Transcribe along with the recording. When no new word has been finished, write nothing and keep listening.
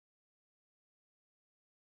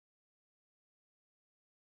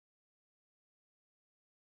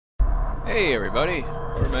Hey everybody,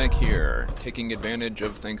 we're back here, taking advantage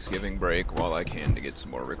of Thanksgiving break while I can to get some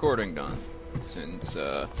more recording done, since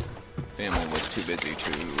family was too busy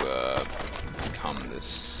to come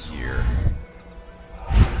this year.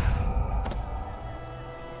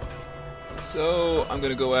 So I'm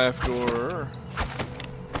gonna go after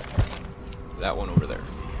that one over there.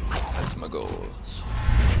 That's my goal.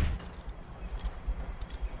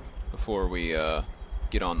 Before we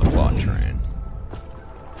get on the plot train.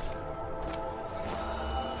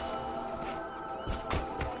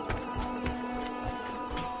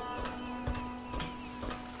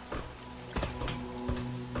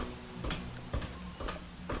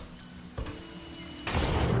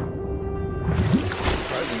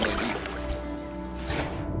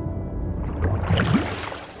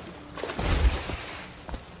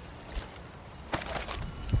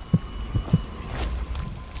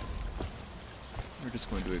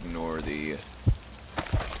 Going to ignore the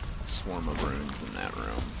swarm of runes in that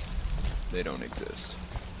room. They don't exist.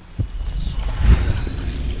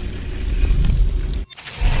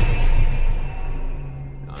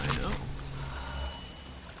 I know.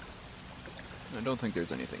 I don't think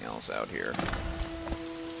there's anything else out here.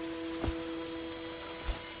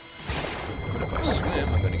 But if I swim,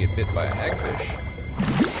 I'm going to get bit by a hagfish.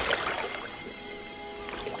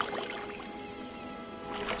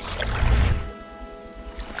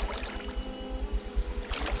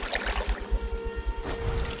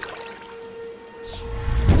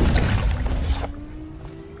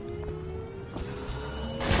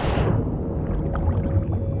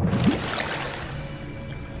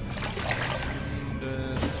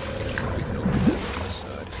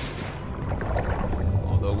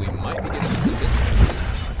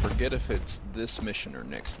 If it's this mission or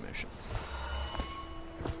next mission.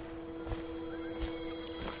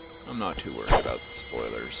 I'm not too worried about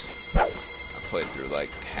spoilers. I played through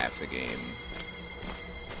like half the game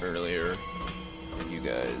earlier, and you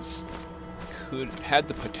guys had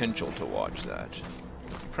the potential to watch that. You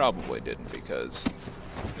probably didn't because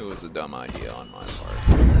it was a dumb idea on my part,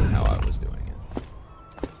 how I was doing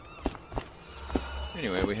it.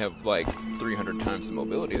 Anyway, we have like 300 times the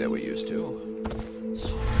mobility that we used to.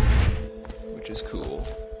 Which is cool.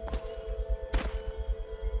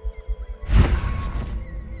 I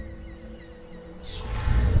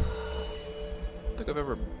don't think I've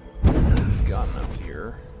ever gotten up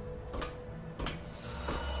here.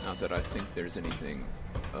 Not that I think there's anything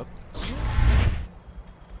up here.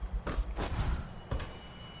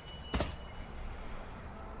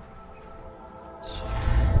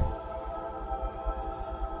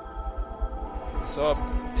 I saw a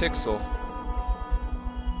pixel.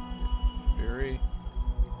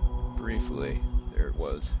 Briefly, there it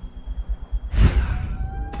was.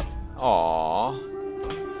 Aww.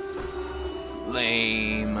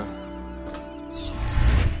 Lame.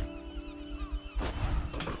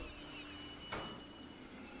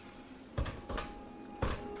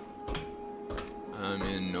 I'm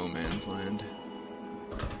in no man's land.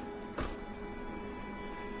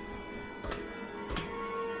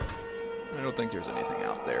 I don't think there's anything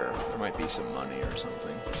out there. There might be some money or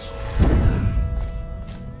something.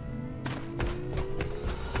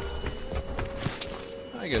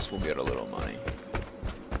 I guess we'll get a little money.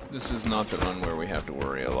 This is not the run where we have to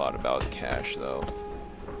worry a lot about cash, though.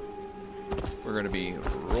 We're going to be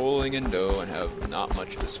rolling in dough and have not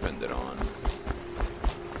much to spend it on.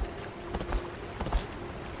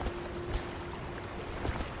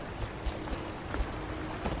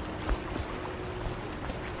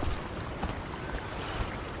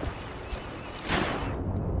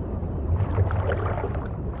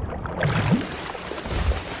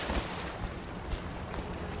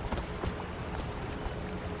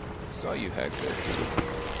 Saw you, hagfish.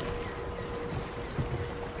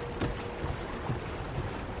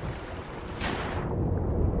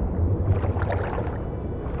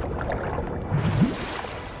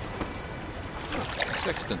 Oh, a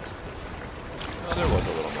sextant. Oh, there was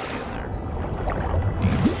a little money in there.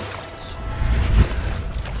 Neat.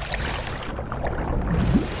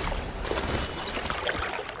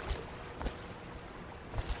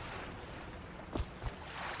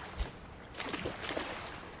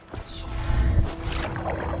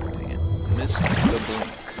 Missed the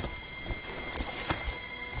blink.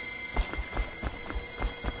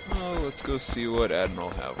 Oh, let's go see what Admiral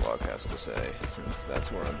Havelock has to say, since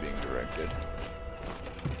that's where I'm being directed.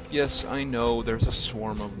 Yes, I know there's a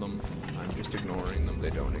swarm of them. I'm just ignoring them. They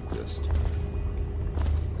don't exist.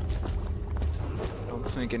 I don't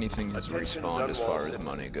think anything has respawned as far as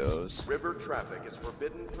money goes. River traffic is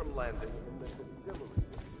forbidden from landing in the distillery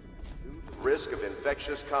due to risk of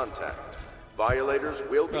infectious contact. Violators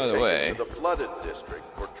will be By the taken way, to the flooded district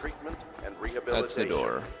for treatment and rehabilitation. that's the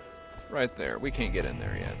door. Right there. We can't get in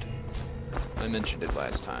there yet. I mentioned it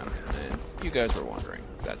last time, and you guys were wondering.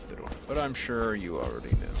 That's the door. But I'm sure you already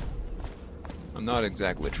knew. I'm not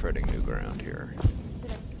exactly treading new ground here.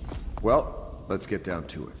 Well, let's get down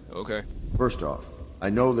to it. Okay. First off,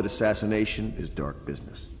 I know that assassination is dark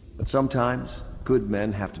business. But sometimes, good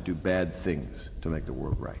men have to do bad things to make the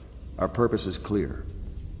world right. Our purpose is clear.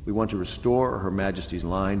 We want to restore Her Majesty's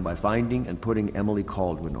line by finding and putting Emily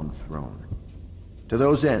Kaldwin on the throne. To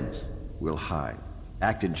those ends, we'll hide,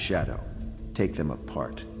 act in shadow, take them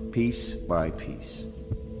apart, piece by piece.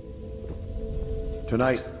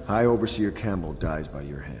 Tonight, High Overseer Campbell dies by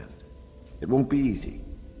your hand. It won't be easy.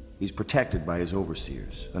 He's protected by his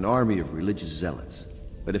overseers, an army of religious zealots.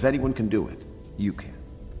 But if anyone can do it, you can.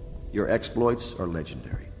 Your exploits are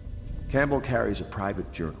legendary. Campbell carries a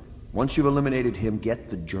private journal. Once you've eliminated him, get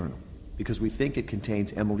the journal, because we think it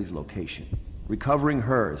contains Emily's location. Recovering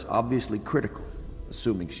her is obviously critical,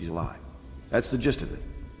 assuming she's alive. That's the gist of it.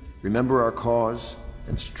 Remember our cause,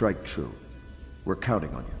 and strike true. We're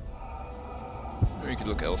counting on you. Or you could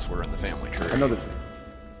look elsewhere in the family tree. Another thing.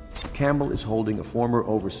 Campbell is holding a former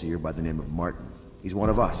overseer by the name of Martin. He's one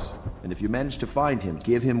of us, and if you manage to find him,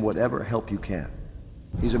 give him whatever help you can.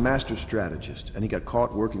 He's a master strategist, and he got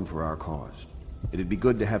caught working for our cause. It'd be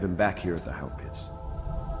good to have him back here at the Hound Pits.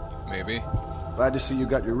 Maybe. Glad to see you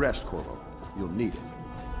got your rest, Corvo. You'll need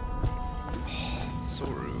it. So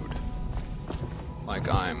rude.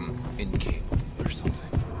 Like I'm incapable or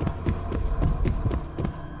something.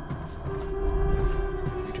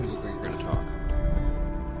 You two look like you're gonna talk.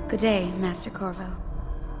 Good day, Master Corvo.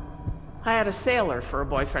 I had a sailor for a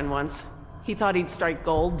boyfriend once. He thought he'd strike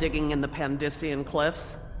gold digging in the Pandician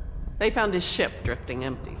cliffs. They found his ship drifting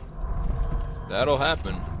empty. That'll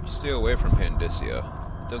happen. You stay away from Pandicia.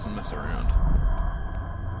 It doesn't mess around.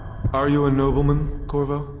 Are you a nobleman,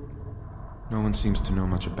 Corvo? No one seems to know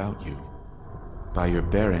much about you. By your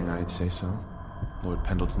bearing, I'd say so. Lord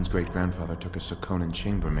Pendleton's great-grandfather took a Sokonan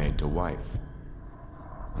chambermaid to wife.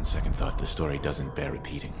 On second thought, the story doesn't bear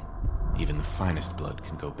repeating. Even the finest blood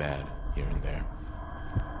can go bad, here and there.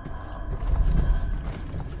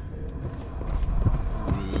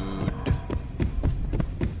 Rude.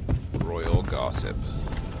 Royal gossip.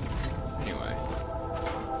 Anyway.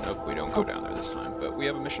 Nope, we don't go down there this time, but we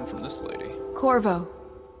have a mission from this lady. Corvo.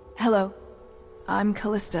 Hello. I'm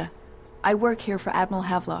Callista. I work here for Admiral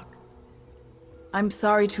Havelock. I'm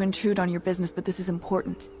sorry to intrude on your business, but this is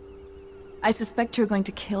important. I suspect you're going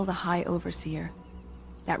to kill the High Overseer.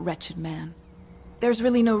 That wretched man. There's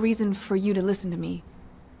really no reason for you to listen to me.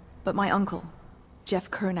 But my uncle,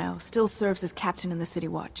 Jeff Kernow, still serves as captain in the City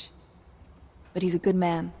Watch. But he's a good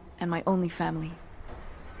man, and my only family.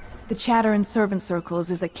 The chatter in servant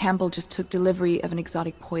circles is that Campbell just took delivery of an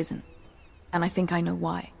exotic poison. And I think I know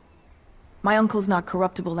why. My uncle's not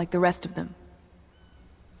corruptible like the rest of them.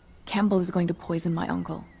 Campbell is going to poison my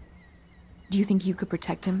uncle. Do you think you could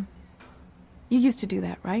protect him? You used to do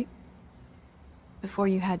that, right? Before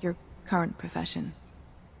you had your current profession.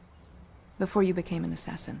 Before you became an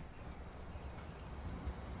assassin.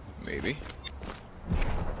 Maybe.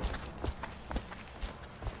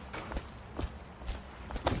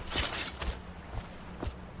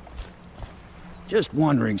 Just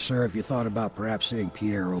wondering, sir, if you thought about perhaps seeing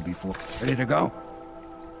Piero before. Ready to go?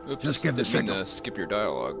 Oops, Just give the didn't mean signal. to skip your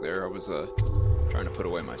dialogue there. I was trying to put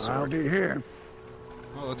away my sword. I'll be here.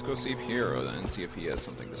 Well, let's go see Piero then and see if he has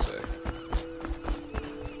something to say.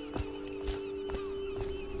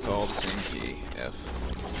 It's all the same key, F.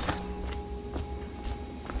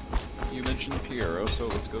 You mentioned Piero, so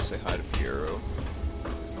let's go say hi to Piero.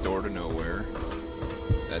 It's the door to nowhere.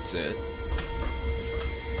 That's it.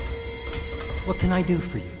 What can I do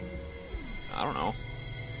for you? I don't know.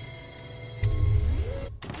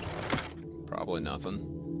 Probably nothing.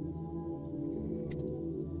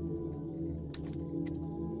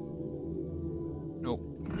 Nope.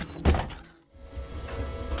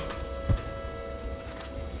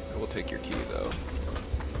 I will take your key, though.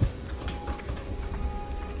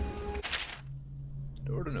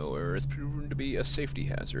 Door to nowhere has proven to be a safety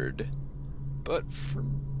hazard. But for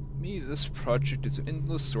me, this project is an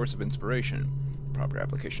endless source of inspiration. The proper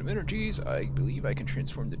application of energies, I believe I can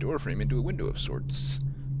transform the door frame into a window of sorts.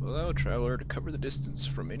 Will allow a traveler to cover the distance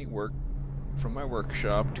from my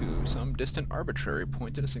workshop to some distant arbitrary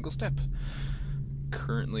point in a single step.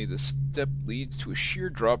 Currently, the step leads to a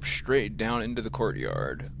sheer drop straight down into the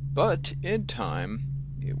courtyard, but in time,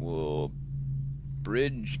 it will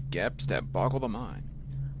bridge gaps that boggle the mind.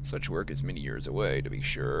 Such work is many years away, to be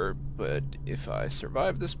sure, but if I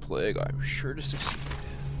survive this plague, I'm sure to succeed.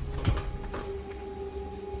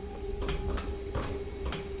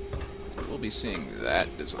 be seeing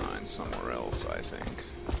that design somewhere else, I think.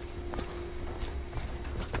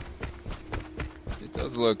 It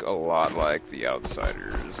does look a lot like the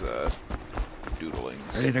Outsiders'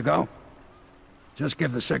 doodlings. Ready to go? Just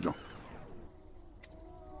give the signal.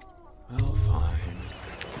 Well, fine.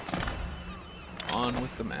 On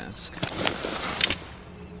with the mask.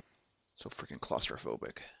 So freaking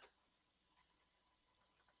claustrophobic.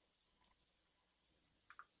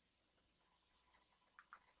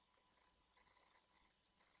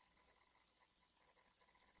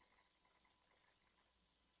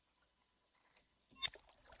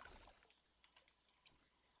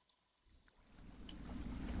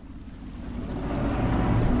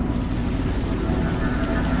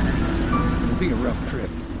 Be a rough trip.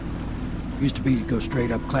 Used to be to go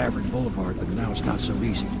straight up Clavering Boulevard, but now it's not so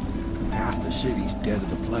easy. Half the city's dead of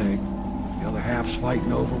the plague. The other half's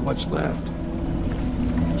fighting over what's left.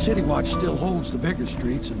 City Watch still holds the bigger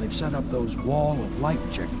streets, and they've set up those wall of light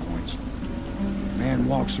checkpoints. A man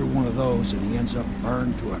walks through one of those, and he ends up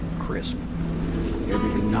burned to a crisp.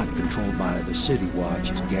 Everything not controlled by the City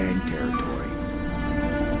Watch is gang territory.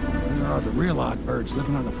 Then there are the real odd birds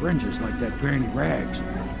living on the fringes like that Granny Rags.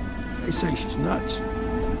 They say she's nuts.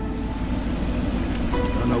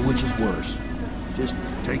 Don't know which is worse. Just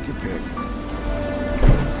take your pick.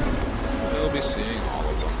 We'll be seeing all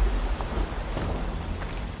of them.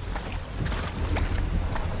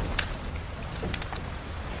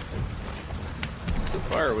 As the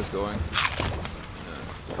fire was going,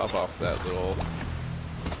 pop off that little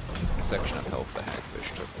section of health the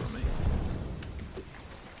hagfish took from me.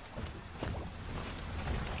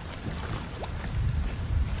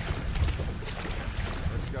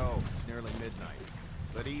 Midnight.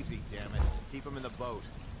 But easy, damn it. Keep them in the boat.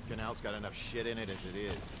 Canal's got enough shit in it as it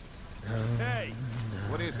is. Hey!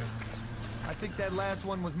 What is it? I think that last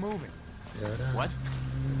one was moving. What?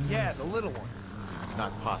 Yeah, the little one.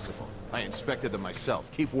 Not possible. I inspected them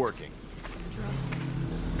myself. Keep working.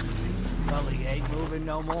 Well, he ain't moving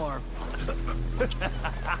no more.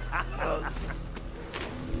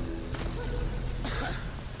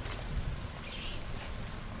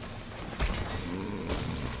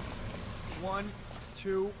 One,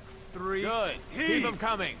 two, three. Good. Keep them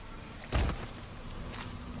coming.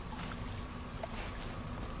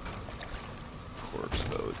 Corpse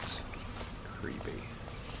boats. Creepy.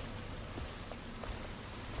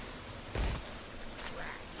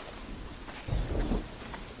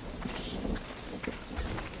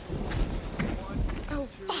 Oh,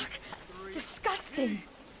 fuck! Disgusting!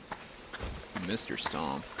 Mr.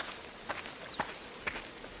 Stomp.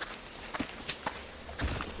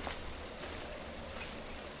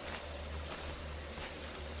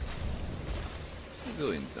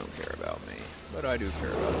 Civilians don't care about me, but I do care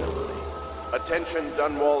about everybody. Attention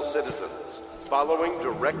Dunwall citizens. Following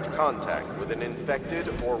direct contact with an infected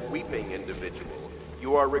or weeping individual,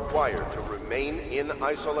 you are required to remain in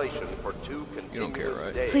isolation for 2 continuous You don't care,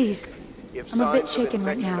 right? days. Please. If I'm a bit signs of shaken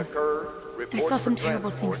right infection now. occur, I report saw some for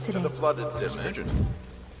terrible transport things to today. the flooded district. Imagine.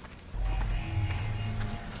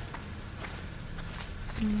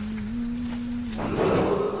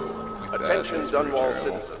 Attention That's pretty Dunwall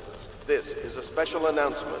terrible. citizens. This is a special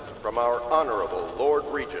announcement from our Honorable Lord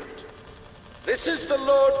Regent. This is the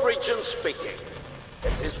Lord Regent speaking.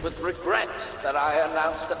 It is with regret that I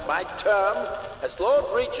announce that my term as Lord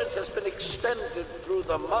Regent has been extended through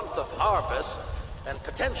the month of harvest and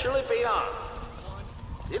potentially beyond.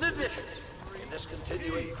 In addition, in this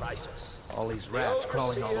continuing crisis, All these rats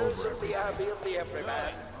crawling all over everything. The Abbey of the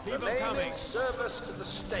Everyman remain in service to the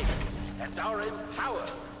state and are empowered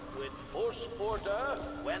to enforce order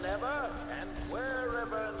whenever and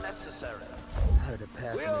wherever necessary. How did it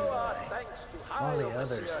pass me We owe our by? thanks to High All the Overseer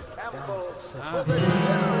others Campbell down for at the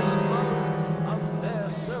generous loan of their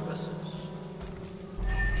services.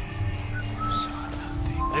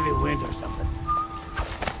 Maybe wind or something.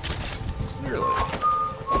 Clearly.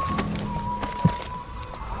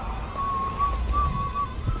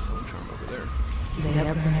 Some charm over there. They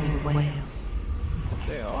are burning whales.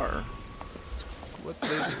 They are. It's what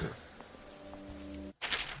they do.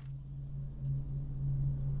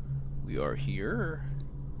 We are here.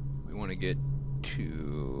 We want to get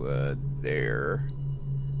to there.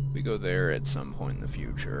 We go there at some point in the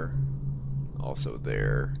future. Also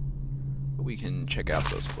there. But we can check out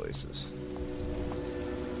those places.